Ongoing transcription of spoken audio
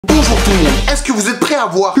Bonjour tout le monde, est-ce que vous êtes prêts à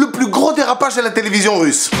voir le plus gros dérapage à la télévision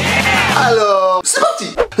russe? Alors, c'est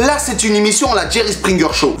parti. Là c'est une émission, la Jerry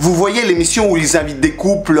Springer Show. Vous voyez l'émission où ils invitent des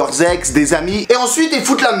couples, leurs ex, des amis, et ensuite ils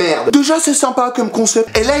foutent la merde. Déjà c'est sympa comme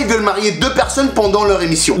concept. Et là ils veulent marier deux personnes pendant leur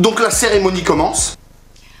émission. Donc la cérémonie commence.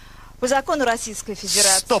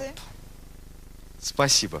 Стоп!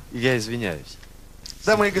 Спасибо, я извиняюсь.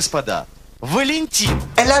 Дамы и господа, Валентин!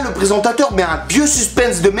 Et là le présentateur met un vieux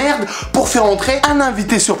suspense de merde pour faire entrer un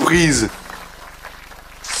invité surprise.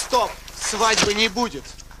 Стоп! Свадьбы не будет.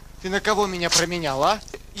 Ты на кого меня променял, а?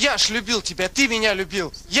 Я ж любил тебя, ты меня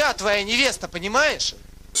любил. Я твоя невеста, понимаешь?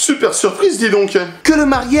 Super surprise dis donc. Que le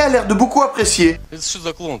marié a l'air de beaucoup apprécier. Это что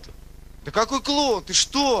за клоун-то? Да какой клоун, ты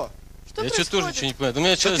что? Я что тоже ничего не понимаю. Да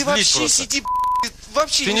меня Да что ты злит вообще просто. сиди, ты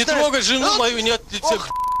вообще Ты не знаешь. трогай жену мою, не от лица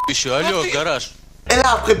еще. Алло, гараж. Et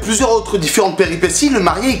là, après plusieurs autres différentes péripéties, le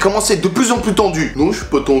marié il commence à être de plus en plus tendu. Non, je suis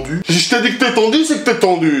pas tendu. Si je t'ai dit que t'es tendu, c'est que t'es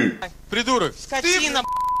tendu. Придурок. Скотина,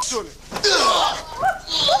 что ли?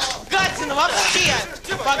 Гадина вообще!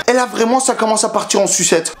 Et là, vraiment, ça commence à partir en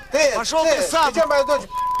sucette. Пошел ты сам! Где мою дочь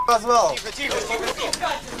позвал? Тихо, тихо.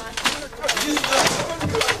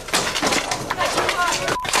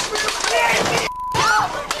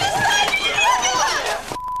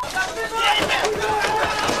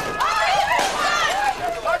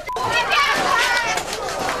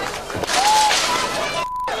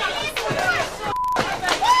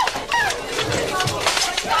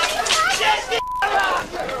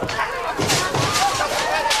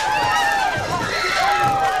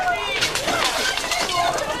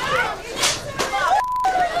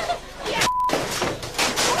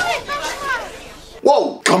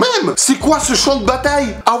 Wow, quand même. C'est quoi ce champ de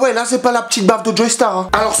bataille? Ah ouais, là c'est pas la petite baffe de Joystar. Hein.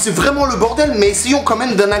 Alors c'est vraiment le bordel, mais essayons quand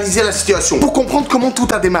même d'analyser la situation pour comprendre comment tout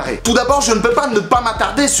a démarré. Tout d'abord, je ne peux pas ne pas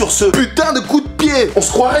m'attarder sur ce putain de coup de pied. On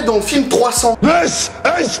se croirait dans le film 300. This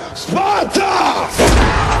is Sparta!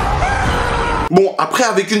 Bon, après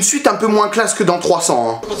avec une suite un peu moins classe que dans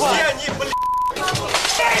 300. Hein.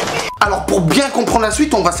 Alors pour bien comprendre la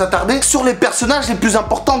suite, on va s'attarder sur les personnages les plus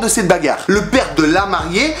importants de cette bagarre. Le père de la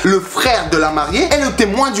mariée, le frère de la mariée et le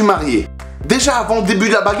témoin du marié. Déjà avant le début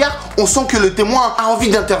de la bagarre, on sent que le témoin a envie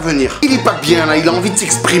d'intervenir. Il est pas bien là, il a envie de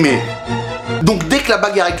s'exprimer. Donc dès que la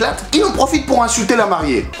bagarre éclate, il en profite pour insulter la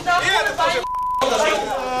mariée.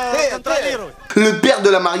 Le père de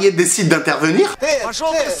la mariée décide d'intervenir. Пошел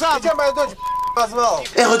ты сам! Где мою дочь позвал?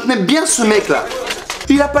 Et retenez bien ce mec là.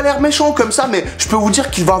 Il a pas l'air méchant comme ça, mais je peux vous dire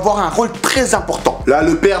qu'il va avoir un rôle très important. Là,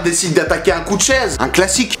 le père décide d'attaquer un coup de chaise, un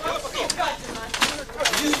classique.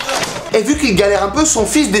 Et vu qu'il galère un peu, son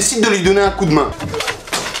fils décide de lui donner un coup de main.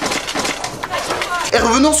 Et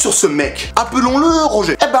revenons sur ce mec. Appelons-le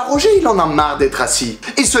Roger. Eh ben Roger, il en a marre d'être assis.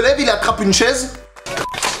 Il se lève, il attrape une chaise.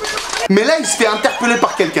 Mais là, il se fait interpeller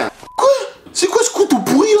par quelqu'un. Quoi? C'est quoi ce coup tout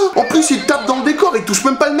pourri là? En plus, il tape dans le décor, il touche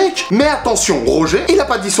même pas le mec. Mais attention, Roger, il a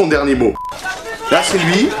pas dit son dernier mot. Là, c'est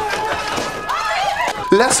lui.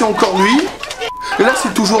 Là, c'est encore lui. Et là,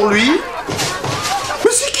 c'est toujours lui.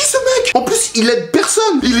 Mais c'est qui ce mec? En plus, il aide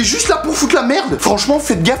personne. Il est juste là pour foutre la merde. Franchement,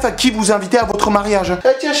 faites gaffe à qui vous invitez à votre mariage. Ah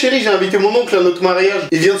tiens chérie, j'ai invité mon oncle à notre mariage.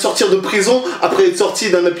 Il vient de sortir de prison après être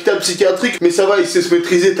sorti d'un hôpital psychiatrique. Mais ça va, il sait se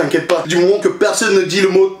maîtriser, t'inquiète pas. Du moment que personne ne dit le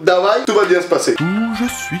mot Davai, tout va bien se passer. Où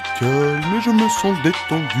je suis calme et je me sens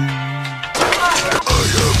détendu.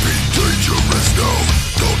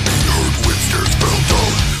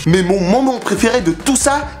 Mais mon moment préféré de tout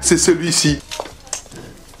ça, c'est celui-ci.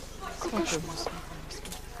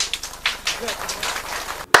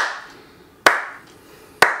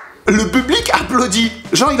 Le public applaudit.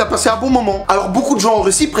 Jean, il a passé un bon moment. Alors beaucoup de gens en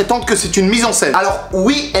Russie prétendent que c'est une mise en scène. Alors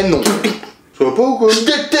oui et non. Ça va pas ou quoi? Je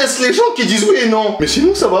déteste les gens qui disent oui et non. Mais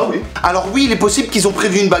sinon ça va, oui. Alors oui, il est possible qu'ils ont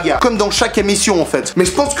prévu une bagarre, comme dans chaque émission en fait. Mais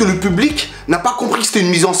je pense que le public n'a pas compris que c'était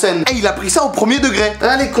une mise en scène. Et il a pris ça au premier degré.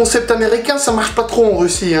 Hein, les concepts américains, ça marche pas trop en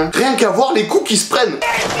Russie. Hein. Rien qu'à voir les coups qui se prennent.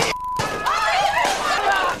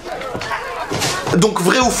 Donc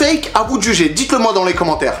vrai ou fake, à vous de juger. Dites-le moi dans les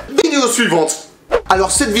commentaires. Vidéo suivante.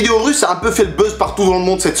 Alors cette vidéo russe a un peu fait le buzz partout dans le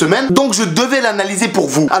monde cette semaine, donc je devais l'analyser pour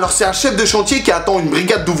vous. Alors c'est un chef de chantier qui attend une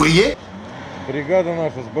brigade d'ouvriers. Бригада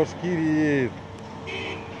наша с Башкирии едет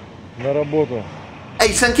на работу. Et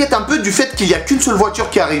il s'inquiète un peu du fait qu'il n'y a qu'une seule voiture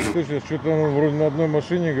qui arrive. Слушай, что-то там вроде на одной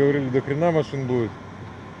машине говорили, до хрена машин будет.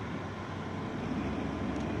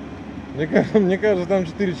 Мне кажется, там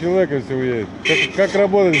 4 человека всего едет. Как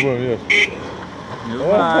работать будем, Яш? Не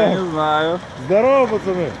знаю, не знаю. Здорово,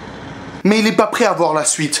 пацаны! Mais il est pas prêt à voir la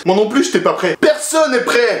suite. Moi non plus, j'étais pas prêt. Personne n'est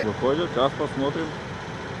prêt. Выходит, сейчас посмотрим.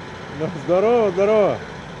 Здорово, здорово!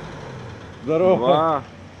 Здорово!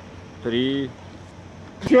 2, 3.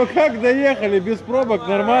 Чё, как доехали? Без пробок?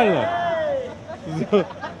 Нормально?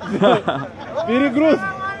 Перегруз.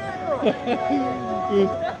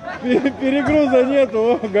 Перегруза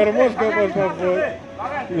нету, гармошка пошла.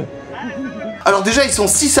 Alors déjà ils sont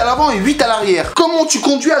 6 à l'avant et 8 à l'arrière. Comment tu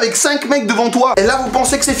conduis avec 5 mecs devant toi? Et là vous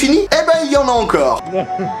pensez que c'est fini? Eh ben il y en a encore.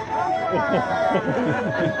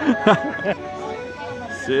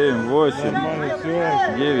 7, 8, 9,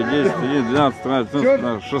 10, 11, 12, 13, 14,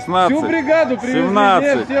 15, 16, Всю бригаду привезли,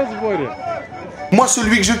 17. все в сборе. Moi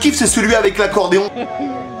celui que je kiffe c'est celui avec l'accordéon.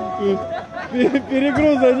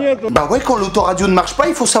 Перегруза нету. Bah ouais, quand l'autoradio ne marche pas,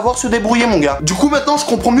 il faut savoir se débrouiller mon gars. Du coup maintenant je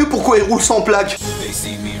comprends mieux pourquoi ils roulent sans plaque.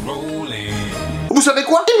 Vous savez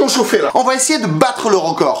quoi? Ils m'ont chauffé là. On va essayer de battre le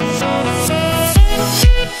record.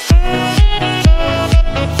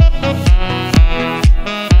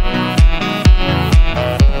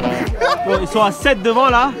 Bon, ils sont à 7 devant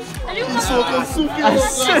là. Ils sont en train de souffler. À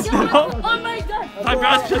 7 devant.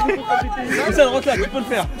 Ça rentre là, tu peux le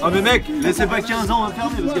faire. Ah mais mec, laissez pas 15 ans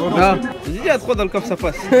fermer parce que... Ah, il y a 3 dans le coffre, ça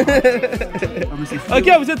passe.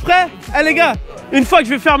 Ok, vous êtes prêts? Eh les gars, une fois que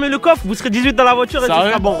je vais fermer le coffre, vous serez 18 dans la voiture et ça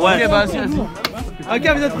sera bon. Ouais. Ok, bah vas-y.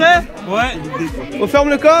 Ok, vous êtes prêts? Ouais. On ferme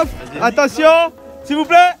le coffre. Attention, s'il vous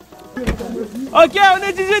plaît. Ok, on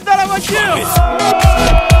est 18 dans la voiture.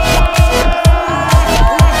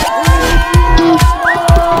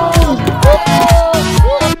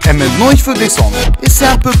 Et maintenant il faut descendre. Et c'est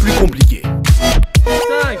un peu plus compliqué.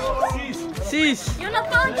 5, 6,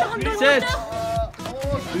 7,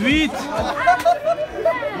 8,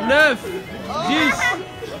 9, 10,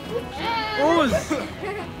 11,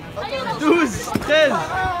 12, 13,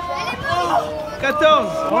 14,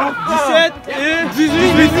 17 et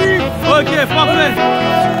 18. Ok, parfait.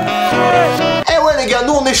 Eh ouais les gars,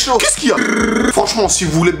 nous on est chaud. Qu'est-ce qu'il y a? Franchement, si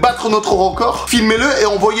vous voulez battre notre record, filmez-le et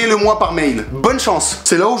envoyez-le moi par mail. Bonne chance.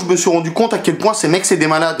 C'est là où je me suis rendu compte à quel point ces mecs c'est des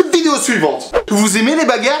malades. Vidéo suivante. Vous aimez les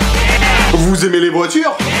bagarres? Vous aimez les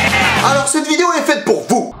voitures? Alors cette vidéo est faite pour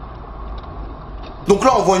vous. Donc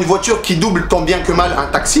là on voit une voiture qui double tant bien que mal un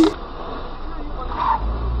taxi.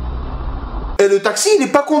 Et le taxi il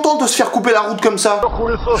est pas content de se faire couper la route comme ça.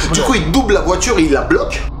 Du coup il double la voiture et il la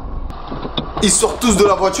bloque. Ils sortent tous de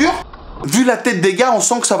la voiture. Vu la tête des gars, on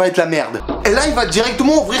sent que ça va être la merde. Et là, il va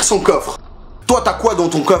directement ouvrir son coffre. Toi, t'as quoi dans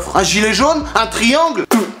ton coffre? Un gilet jaune? Un triangle?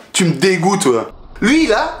 Tu me dégoûtes, ouais. Lui,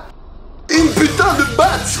 il a une putain de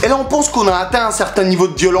batte. Et là, on pense qu'on a atteint un certain niveau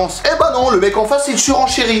de violence. Eh ben non, le mec en face, il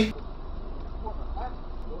surenchérit.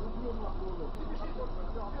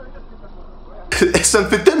 Et ça me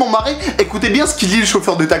fait tellement marrer. Écoutez bien ce qu'il dit, le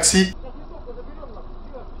chauffeur de taxi.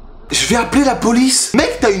 Je vais appeler la police.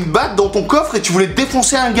 Mec, t'as une batte dans ton coffre et tu voulais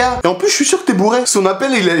défoncer un gars. Et en plus, je suis sûr que t'es bourré. Son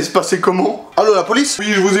appel, il allait se passer comment? Allô, la police?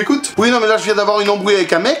 Oui, je vous écoute. Oui, non, mais là, je viens d'avoir une embrouille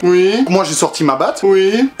avec un mec. Oui. Moi, j'ai sorti ma batte.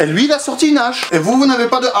 Oui. Et lui, il a sorti une hache. Et vous, vous n'avez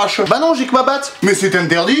pas de hache. Bah non, j'ai que ma batte. Mais c'est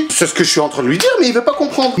interdit. C'est ce que je suis en train de lui dire, mais il veut pas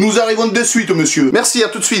comprendre. Nous arrivons de suite, monsieur. Merci, à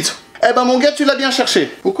tout de suite. Eh ben, mon gars, tu l'as bien cherché.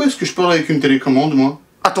 Pourquoi est-ce que je parle avec une télécommande, moi?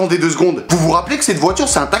 Attendez 2 secondes. Vous vous rappelez que cette voiture,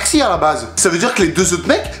 c'est un taxi à la base. Ça veut dire que les 2 autres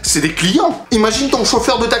mecs, c'est des clients. Imagine ton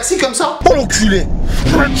chauffeur de taxi comme ça. Oh l'enculé.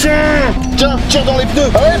 Tiens, tire dans les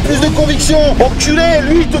pneus. Ah ouais, plus de conviction. Enculé,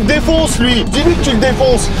 lui, il te défonce, lui. Dis-lui que tu le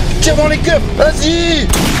défonces. Tire dans les cups. Vas-y.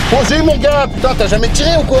 Posez, mon gars. Putain, t'as jamais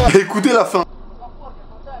tiré ou quoi? Écoutez la fin.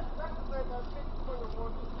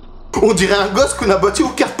 On dirait un gosse qu'on a battu aux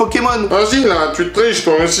cartes Pokémon. Vas-y là, tu triches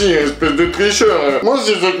toi aussi, espèce de tricheur. Moi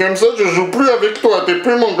si c'est comme ça, je joue plus avec toi, t'es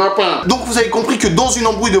plus mon copain. Donc vous avez compris que dans une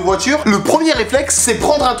embrouille de voiture, le premier réflexe c'est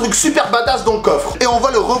prendre un truc super badass dans le coffre. Et on va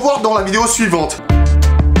le revoir dans la vidéo suivante.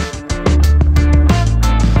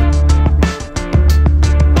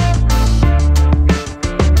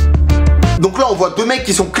 Donc là on voit 2 mecs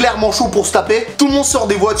qui sont clairement chauds pour se taper. Tout le monde sort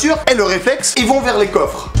des voitures et le réflexe, ils vont vers les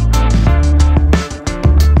coffres.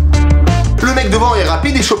 Le mec devant est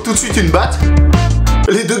rapide, il chope tout de suite une batte.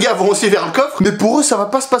 Les 2 gars vont aussi vers le coffre, mais pour eux ça va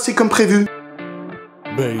pas se passer comme prévu.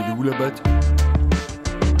 Bah il est où la batte?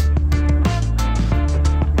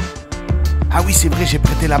 Ah oui c'est vrai, j'ai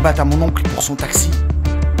prêté la batte à mon oncle pour son taxi.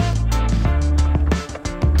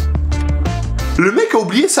 Le mec a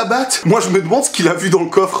oublié sa batte. Moi je me demande ce qu'il a vu dans le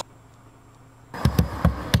coffre.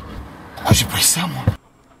 Ah j'ai pris ça moi.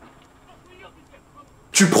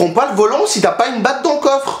 Tu prends pas le volant si t'as pas une batte dans le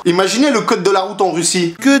coffre. Imaginez le code de la route en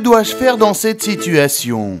Russie. Que dois-je faire dans cette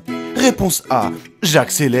situation? Réponse A,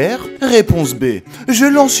 j'accélère. Réponse B, je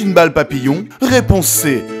lance une balle papillon. Réponse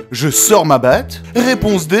C, je sors ma batte.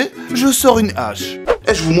 Réponse D, je sors une hache.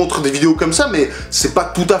 Eh, je vous montre des vidéos comme ça, mais c'est pas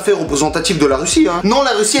tout à fait représentatif de la Russie, hein. Non,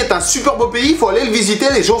 la Russie est un super beau pays, faut aller le visiter,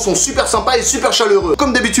 les gens sont super sympas et super chaleureux.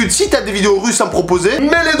 Comme d'habitude, si t'as des vidéos russes à me proposer,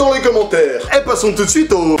 mets-les dans les commentaires. Et passons tout de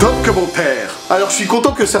suite au top commentaires. Alors, je suis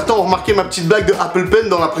content que certains ont remarqué ma petite blague de Apple Pen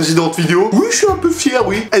dans la précédente vidéo. Oui, je suis un peu fier,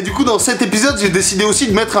 oui. Et du coup, dans cet épisode, j'ai décidé aussi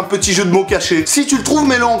de mettre un petit jeu de mots caché. Si tu le trouves,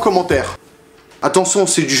 mets-le en commentaire. Attention,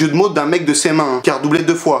 c'est du jeu de mots d'un mec de CM1, hein, car doublé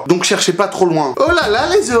 2 fois. Donc cherchez pas trop loin. Oh là là,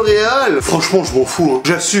 les auréoles! Franchement, je m'en fous, hein.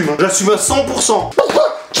 J'assume à 100%.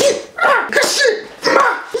 Pourquoi? Qui a caché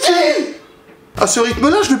ma vie? À ce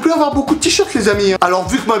rythme-là, je vais plus avoir beaucoup de t-shirts, les amis. Alors,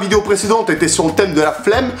 vu que ma vidéo précédente était sur le thème de la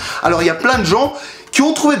flemme, alors il y a plein de gens qui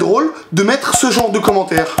ont trouvé drôle de mettre ce genre de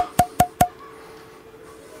commentaires.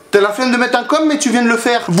 T'as la flemme de mettre un com, mais tu viens de le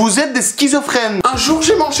faire. Vous êtes des schizophrènes. Un jour,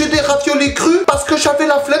 j'ai mangé des raviolis crus parce que j'avais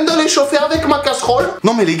la flemme de les chauffer avec ma casserole.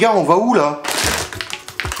 Non, mais les gars, on va où, là?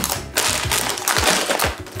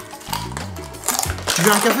 Tu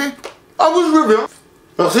veux un café? Ah oui, je veux bien.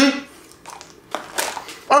 Merci.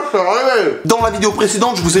 Ah, ça révèle. Dans la vidéo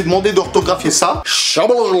précédente, je vous ai demandé d'orthographier ça.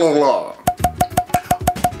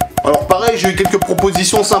 Alors pareil, j'ai eu quelques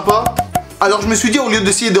propositions sympas. Alors je me suis dit, au lieu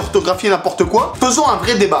d'essayer d'orthographier n'importe quoi, faisons un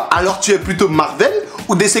vrai débat. Alors tu es plutôt Marvel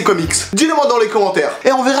ou DC Comics? Dis-le-moi dans les commentaires.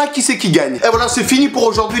 Et on verra qui c'est qui gagne. Et voilà, c'est fini pour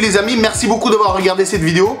aujourd'hui les amis. Merci beaucoup d'avoir regardé cette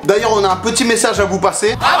vidéo. D'ailleurs, on a un petit message à vous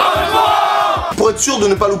passer. Abonnez-vous! Pour être sûr de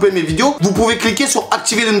ne pas louper mes vidéos, vous pouvez cliquer sur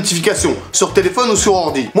activer les notifications, sur téléphone ou sur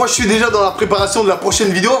ordi. Moi je suis déjà dans la préparation de la prochaine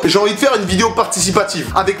vidéo. J'ai envie de faire une vidéo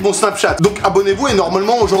participative avec mon Snapchat. Donc abonnez-vous et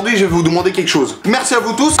normalement aujourd'hui je vais vous demander quelque chose. Merci à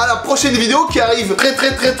vous tous. À la prochaine vidéo qui arrive très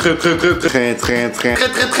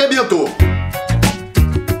bientôt.